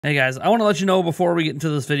Hey guys, I want to let you know before we get into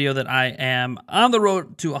this video that I am on the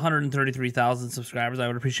road to 133,000 subscribers. I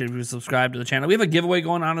would appreciate if you subscribe to the channel. We have a giveaway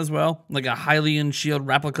going on as well, like a Hylian Shield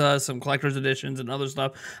replica, some collector's editions, and other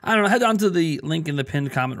stuff. I don't know, head on to the link in the pinned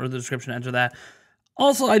comment or the description, enter that.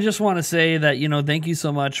 Also, I just want to say that, thank you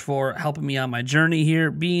so much for helping me on my journey here.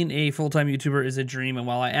 Being a full-time YouTuber is a dream, and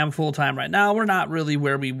while I am full-time right now, we're not really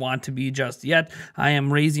where we want to be just yet. I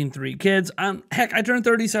am raising 3 kids. Heck, I turned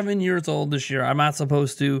 37 years old this year. I'm not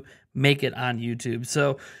supposed to make it on YouTube.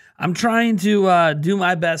 So I'm trying to do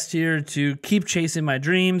my best here to keep chasing my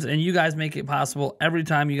dreams, and you guys make it possible every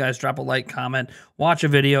time you guys drop a like, comment, watch a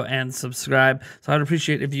video, and subscribe. So I'd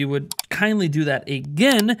appreciate if you would kindly do that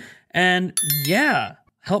again. And yeah,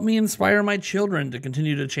 help me inspire my children to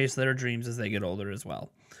continue to chase their dreams as they get older as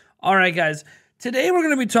well. All right, guys. Today we're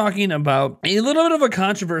going to be talking about a little bit of a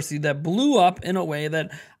controversy that blew up in a way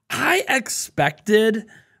that I expected,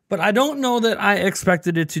 but I don't know that I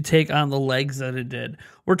expected it to take on the legs that it did.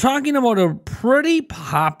 We're talking about a pretty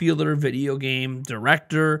popular video game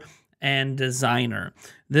director and designer.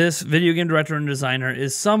 This video game director and designer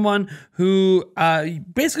is someone who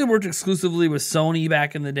basically worked exclusively with Sony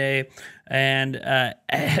back in the day. And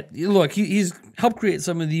look, he's helped create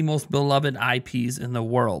some of the most beloved IPs in the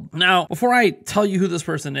world. Now, before I tell you who this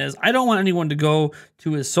person is, I don't want anyone to go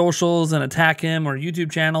to his socials and attack him or YouTube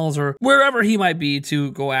channels or wherever he might be to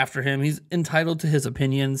go after him. He's entitled to his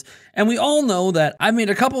opinions. And we all know that I've made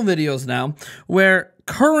a couple videos now where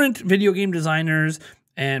current video game designers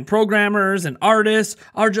and programmers and artists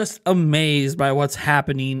are just amazed by what's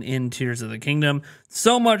happening in Tears of the Kingdom.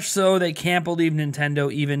 So much so they can't believe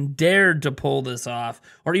Nintendo even dared to pull this off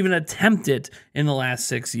or even attempt it in the last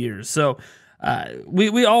 6 years. So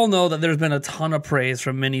we all know that there's been a ton of praise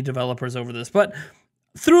from many developers over this, but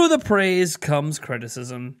through the praise comes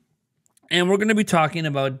criticism. And we're going to be talking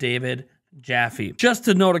about David Jaffe. Just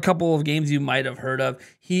to note a couple of games you might have heard of,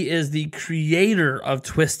 he is the creator of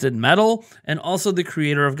Twisted Metal and also the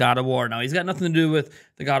creator of God of War. Now, he's got nothing to do with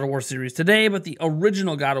the God of War series today, but the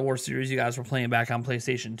original God of War series you guys were playing back on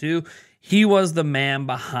PlayStation 2, he was the man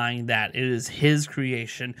behind that. It is his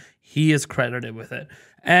creation. He is credited with it.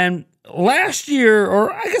 And last year,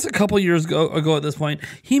 or I guess a couple years ago at this point,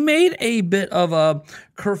 he made a bit of a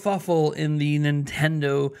kerfuffle in the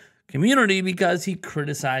Nintendo community because he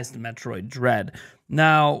criticized Metroid Dread.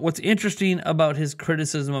 Now, what's interesting about his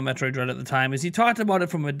criticism of Metroid Dread at the time is he talked about it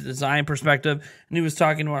from a design perspective, and he was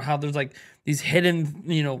talking about how there's like these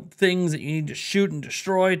hidden, things that you need to shoot and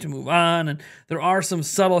destroy to move on, and there are some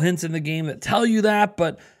subtle hints in the game that tell you that,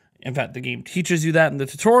 but in fact, the game teaches you that in the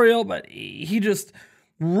tutorial, but he just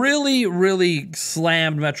really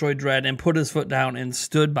slammed Metroid Dread and put his foot down and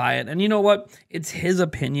stood by it. And you know what? It's his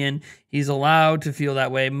opinion. He's allowed to feel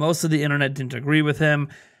that way. Most of the internet didn't agree with him.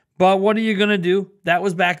 But what are you going to do? That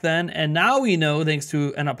was back then. And now we know, thanks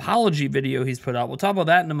to an apology video he's put out, we'll talk about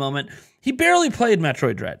that in a moment, he barely played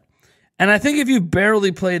Metroid Dread. And I think if you've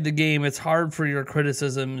barely played the game, it's hard for your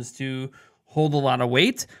criticisms to hold a lot of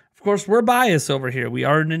weight. Of course, we're biased over here. We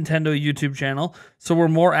are a Nintendo YouTube channel, so we're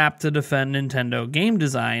more apt to defend Nintendo game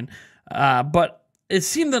design. But it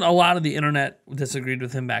seemed that a lot of the internet disagreed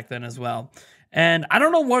with him back then as well. And I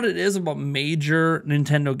don't know what it is about major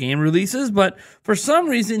Nintendo game releases, but for some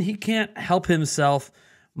reason, he can't help himself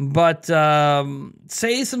but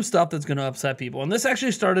say some stuff that's going to upset people. And this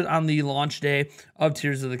actually started on the launch day of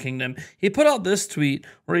Tears of the Kingdom. He put out this tweet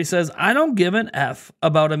where he says, "I don't give an F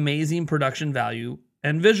about amazing production value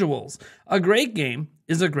and visuals. A great game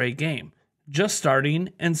is a great game. Just starting,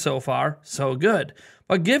 and so far, so good.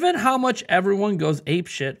 But given how much everyone goes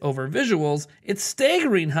apeshit over visuals, it's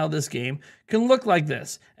staggering how this game can look like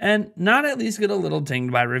this, and not at least get a little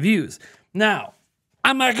dinged by reviews." Now,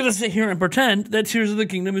 I'm not going to sit here and pretend that Tears of the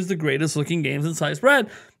Kingdom is the greatest looking game in sliced bread,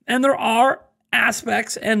 and there are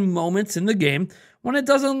aspects and moments in the game when it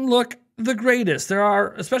doesn't look the greatest. There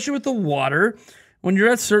are, especially with the water, when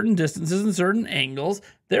you're at certain distances and certain angles,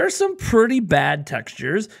 there are some pretty bad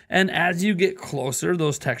textures, and as you get closer,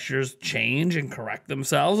 those textures change and correct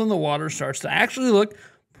themselves, and the water starts to actually look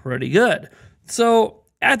pretty good. So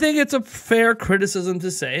I think it's a fair criticism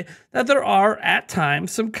to say that there are, at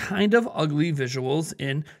times, some kind of ugly visuals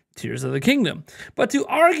in Tears of the Kingdom. But to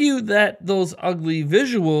argue that those ugly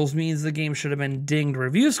visuals means the game should have been dinged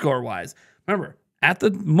review score-wise, remember, at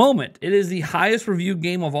the moment, it is the highest reviewed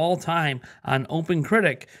game of all time on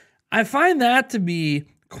OpenCritic. I find that to be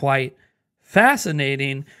quite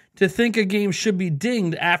fascinating, to think a game should be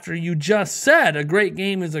dinged after you just said a great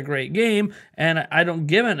game is a great game, and I don't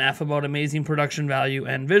give an F about amazing production value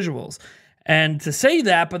and visuals. And to say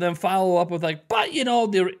that, but then follow up with like, but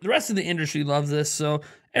the rest of the industry loves this, so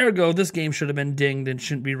Ergo, this game should have been dinged and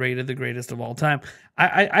shouldn't be rated the greatest of all time.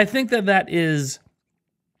 I think that is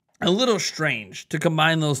a little strange to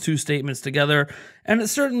combine those two statements together, and it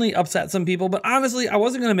certainly upset some people. But honestly, I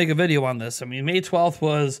wasn't going to make a video on this. I mean, May 12th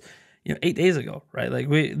was 8 days ago, right? Like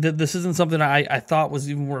this isn't something I thought was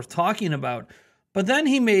even worth talking about. But then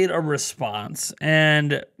he made a response,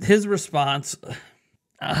 and his response,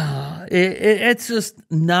 it's just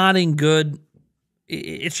not in good.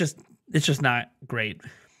 It's just not great.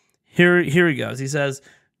 Here he goes. He says,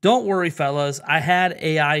 "Don't worry, fellas. I had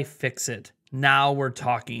AI fix it. Now we're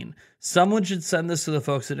talking. Someone should send this to the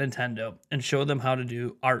folks at Nintendo and show them how to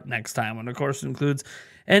do art next time." And of course, it includes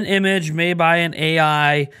an image made by an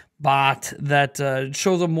AI bot that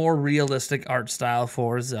shows a more realistic art style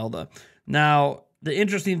for Zelda. Now, the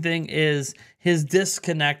interesting thing is his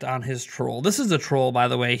disconnect on his troll. This is a troll, by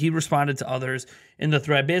the way. He responded to others in the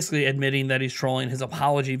thread, basically admitting that he's trolling. His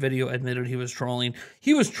apology video admitted he was trolling.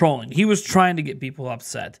 He was trolling. He was trying to get people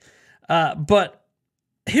upset. But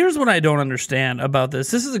here's what I don't understand about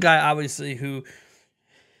this. This is a guy, obviously, who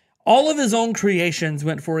all of his own creations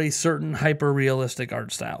went for a certain hyper-realistic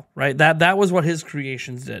art style, right? That was what his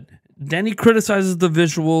creations did. Then he criticizes the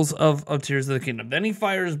visuals of Tears of the Kingdom. Then he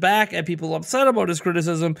fires back at people upset about his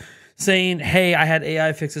criticism, saying, hey, I had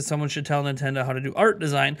AI fix it. Someone should tell Nintendo how to do art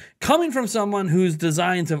design, coming from someone whose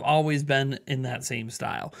designs have always been in that same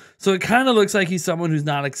style. So it kind of looks like he's someone who's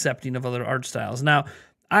not accepting of other art styles. Now,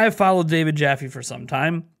 I have followed David Jaffe for some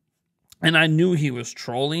time, and I knew he was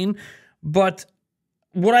trolling, but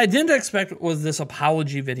what I didn't expect was this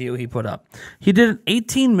apology video he put up. He did an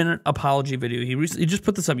 18-minute apology video. He just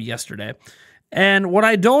put this up yesterday. And what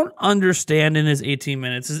I don't understand in his 18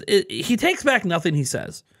 minutes is he takes back nothing he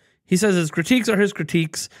says. He says his critiques are his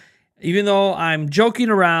critiques. Even though I'm joking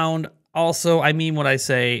around, also I mean what I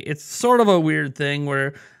say. It's sort of a weird thing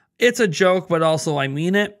where it's a joke, but also I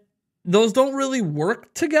mean it. Those don't really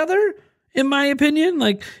work together, in my opinion.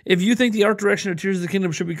 Like, if you think the art direction of Tears of the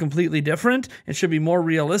Kingdom should be completely different, it should be more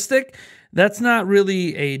realistic, that's not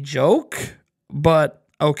really a joke, but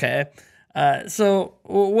okay. So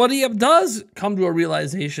what he does come to a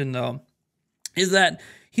realization, though, is that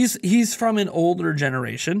he's from an older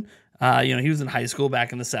generation. He was in high school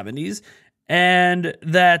back in the 70s, and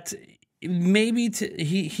that maybe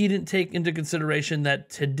he didn't take into consideration that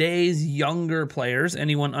today's younger players,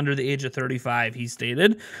 anyone under the age of 35, he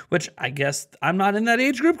stated, which I guess I'm not in that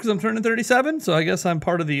age group because I'm turning 37, so I guess I'm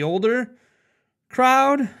part of the older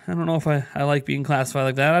crowd. I don't know if I like being classified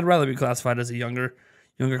like that. I'd rather be classified as a younger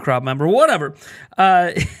crowd member, whatever.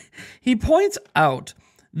 He points out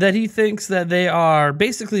that he thinks that they are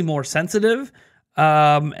basically more sensitive,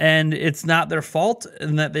 and it's not their fault,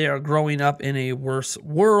 and that they are growing up in a worse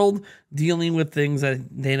world, dealing with things that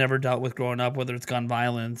they never dealt with growing up, whether it's gun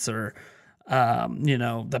violence or,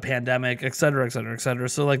 the pandemic, et cetera, et cetera, et cetera.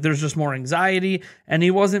 So, like, there's just more anxiety, and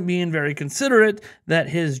he wasn't being very considerate that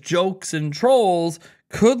his jokes and trolls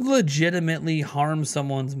could legitimately harm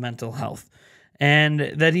someone's mental health, and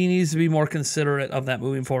that he needs to be more considerate of that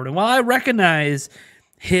moving forward. And while I recognize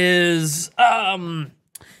his,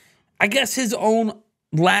 I guess his own,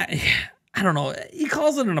 I don't know, he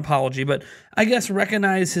calls it an apology, but I guess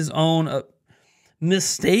recognize his own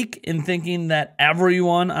mistake in thinking that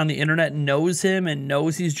everyone on the internet knows him and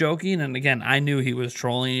knows he's joking. And again, I knew he was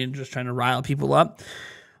trolling and just trying to rile people up.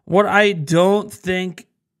 What I don't think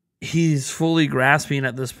he's fully grasping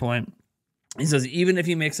at this point, he says, even if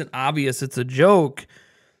he makes it obvious it's a joke,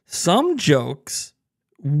 some jokes,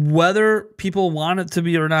 whether people want it to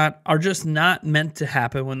be or not, are just not meant to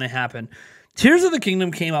happen when they happen. Tears of the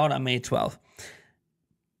Kingdom came out on May 12th.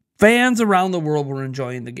 Fans around the world were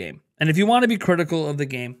enjoying the game. And if you want to be critical of the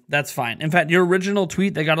game, that's fine. In fact, your original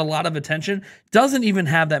tweet that got a lot of attention doesn't even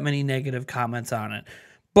have that many negative comments on it.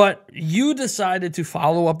 But you decided to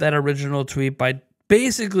follow up that original tweet by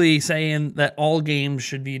basically saying that all games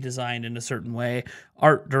should be designed in a certain way,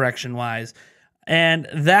 art direction-wise. And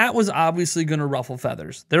that was obviously going to ruffle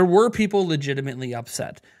feathers. There were people legitimately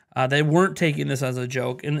upset. They weren't taking this as a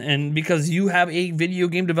joke. And because you have a video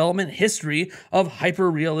game development history of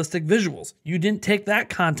hyper-realistic visuals. You didn't take that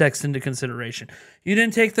context into consideration. You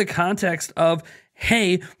didn't take the context of,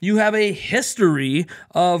 hey, you have a history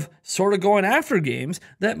of sort of going after games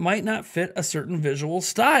that might not fit a certain visual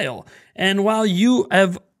style. And while you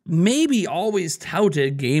have maybe always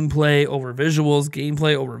touted gameplay over visuals,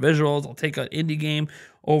 I'll take an indie game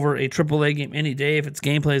over a AAA game any day if its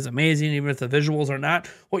gameplay is amazing, even if the visuals are not.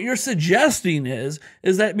 What you're suggesting is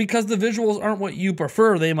that because the visuals aren't what you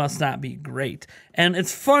prefer, they must not be great. And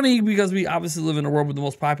it's funny because we obviously live in a world where the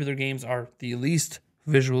most popular games are the least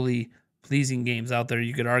visually pleasing games out there,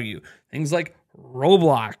 you could argue. Things like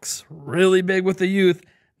Roblox, really big with the youth.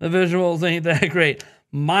 The visuals ain't that great.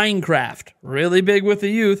 Minecraft, really big with the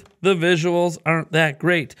youth. The visuals aren't that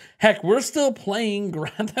great. Heck, we're still playing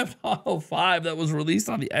Grand Theft Auto 5 that was released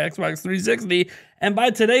on the Xbox 360, and by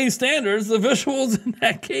today's standards, the visuals in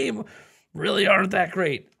that game really aren't that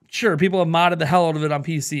great. Sure, people have modded the hell out of it on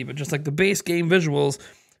PC, but just like the base game visuals,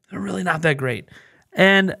 they're really not that great.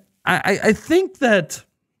 And I think that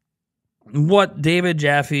what David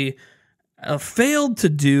Jaffe failed to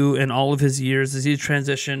do in all of his years as he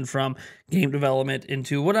transitioned from game development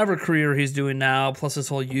into whatever career he's doing now, plus this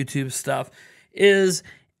whole YouTube stuff, is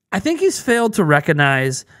I think he's failed to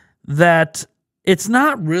recognize that it's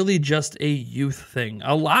not really just a youth thing.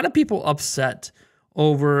 A lot of people upset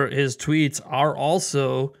over his tweets are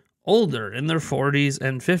also older, in their 40s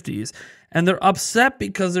and 50s, and they're upset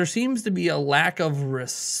because there seems to be a lack of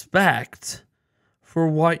respect for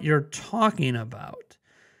what you're talking about.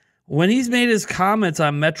 When he's made his comments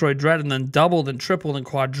on Metroid Dread and then doubled and tripled and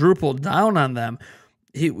quadrupled down on them,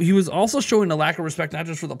 he was also showing a lack of respect not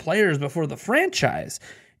just for the players, but for the franchise.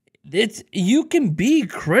 You can be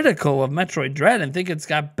critical of Metroid Dread and think it's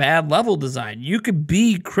got bad level design. You could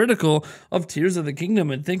be critical of Tears of the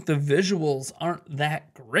Kingdom and think the visuals aren't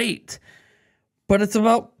that great. But it's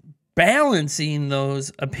about balancing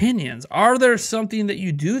those opinions. Are there something that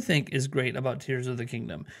you do think is great about Tears of the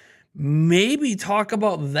Kingdom? Maybe talk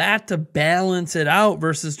about that to balance it out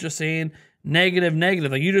versus just saying negative.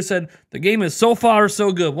 Like you just said, the game is so far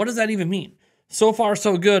so good. What does that even mean? So far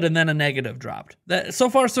so good, and then a negative dropped. That so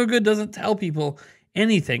far so good doesn't tell people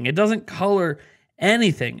anything. It doesn't color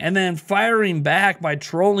anything. And then firing back by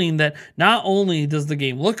trolling that not only does the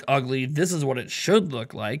game look ugly, this is what it should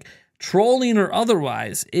look like, trolling or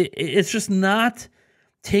otherwise, it's just not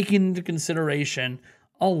taking into consideration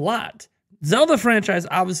a lot. Zelda franchise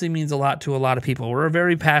obviously means a lot to a lot of people. We're a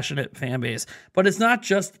very passionate fan base, but it's not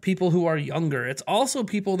just people who are younger. It's also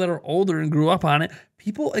people that are older and grew up on it.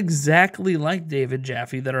 People exactly like David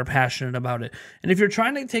Jaffe that are passionate about it. And if you're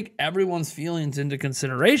trying to take everyone's feelings into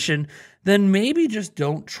consideration, then maybe just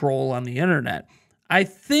don't troll on the internet. I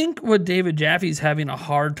think what David Jaffe's having a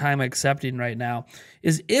hard time accepting right now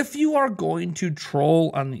is if you are going to troll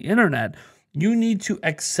on the internet, you need to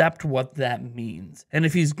accept what that means. And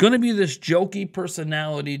if he's going to be this jokey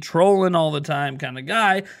personality, trolling all the time kind of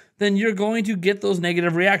guy, then you're going to get those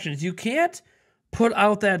negative reactions. You can't put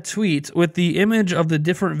out that tweet with the image of the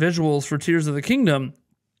different visuals for Tears of the Kingdom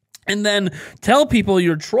and then tell people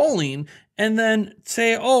you're trolling and then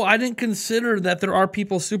say, oh, I didn't consider that there are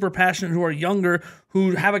people super passionate who are younger,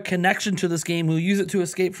 who have a connection to this game, who use it to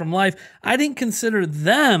escape from life. I didn't consider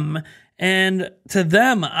them. And to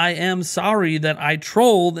them, I am sorry that I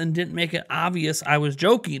trolled and didn't make it obvious I was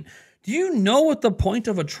joking. Do you know what the point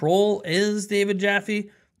of a troll is, David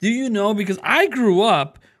Jaffe? Do you know? Because I grew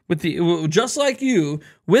up with just like you,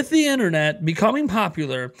 with the internet becoming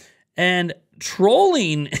popular, and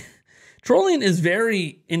trolling is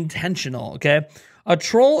very intentional, okay? A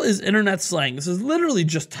troll is internet slang. This is literally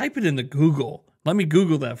just type it into Google. Let me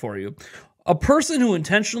Google that for you. A person who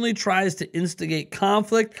intentionally tries to instigate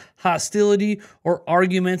conflict, hostility, or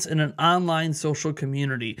arguments in an online social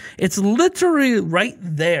community. It's literally right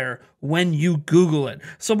there when you Google it.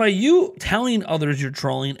 So by you telling others you're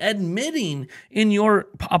trolling, admitting in your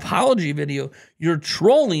apology video you're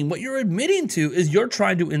trolling, what you're admitting to is you're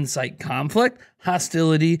trying to incite conflict,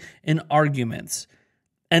 hostility, and arguments.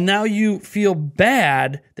 And now you feel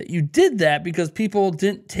bad that you did that because people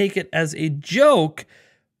didn't take it as a joke.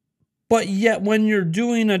 But yet when you're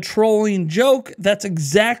doing a trolling joke, that's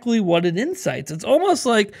exactly what it incites. It's almost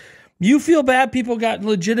like you feel bad people got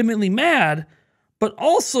legitimately mad, but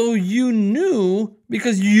also you knew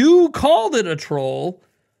because you called it a troll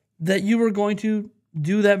that you were going to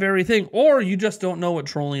do that very thing. Or you just don't know what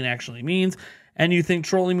trolling actually means, and you think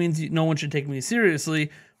trolling means no one should take me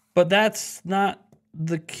seriously, but that's not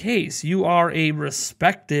the case. You are a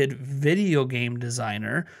respected video game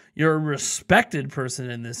designer. You're a respected person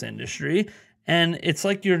in this industry. And it's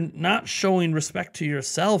like you're not showing respect to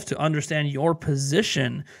yourself to understand your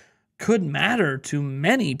position could matter to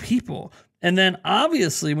many people. And then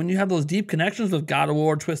obviously when you have those deep connections with God of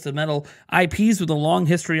War, Twisted Metal, IPs with a long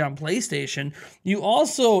history on PlayStation, you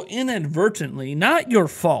also inadvertently, not your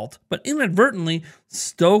fault, but inadvertently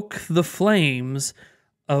stoke the flames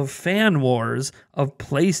of fan wars of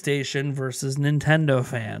PlayStation versus Nintendo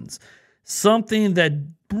fans. Something that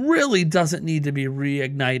really doesn't need to be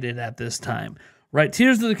reignited at this time, right?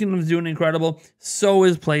 Tears of the Kingdom is doing incredible. So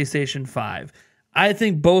is PlayStation 5. I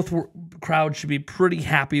think both crowds should be pretty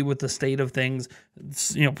happy with the state of things.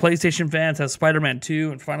 You know, PlayStation fans have Spider-Man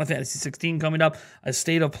 2 and Final Fantasy 16 coming up, a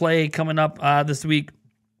state of play coming up this week.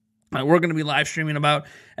 We're going to be live streaming about.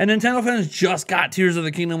 And Nintendo fans just got Tears of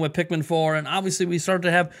the Kingdom with Pikmin 4. And obviously we start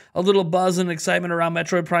to have a little buzz and excitement around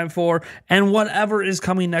Metroid Prime 4 and whatever is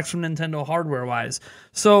coming next from Nintendo hardware-wise.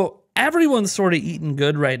 So everyone's sort of eating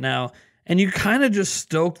good right now. And you kind of just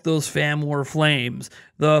stoke those fan war flames.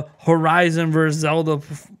 The Horizon versus Zelda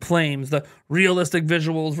flames. The realistic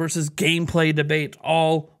visuals versus gameplay debate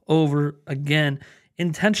all over again.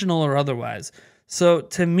 Intentional or otherwise. So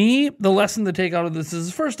to me, the lesson to take out of this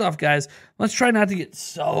is, first off, guys, let's try not to get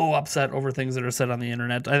so upset over things that are said on the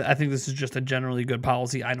internet. I think this is just a generally good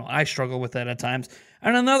policy. I know I struggle with that at times.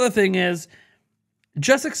 And another thing is,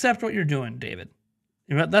 just accept what you're doing, David.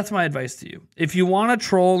 That's my advice to you. If you want to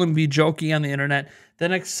troll and be jokey on the internet,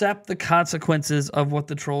 then accept the consequences of what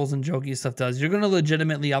the trolls and jokey stuff does. You're going to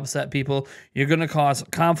legitimately upset people. You're going to cause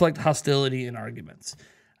conflict, hostility, and arguments.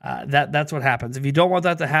 That's what happens. If you don't want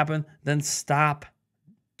that to happen, then stop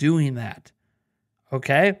doing that.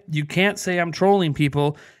 Okay? You can't say I'm trolling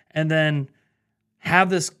people and then have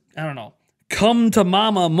this, I don't know, come to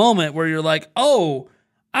mama moment where you're like, oh,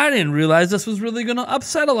 I didn't realize this was really going to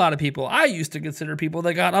upset a lot of people. I used to consider people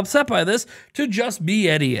that got upset by this to just be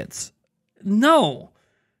idiots. No.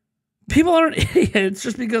 People aren't idiots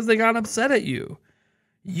just because they got upset at you.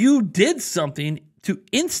 You did something to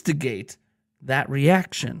instigate that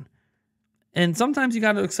reaction. And sometimes you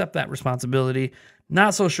got to accept that responsibility.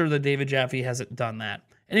 Not so sure that David Jaffe hasn't done that.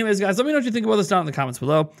 Anyways, guys, let me know what you think about this down in the comments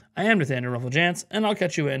below. I am Nathaniel Ruffle-Jantz, and I'll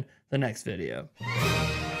catch you in the next video.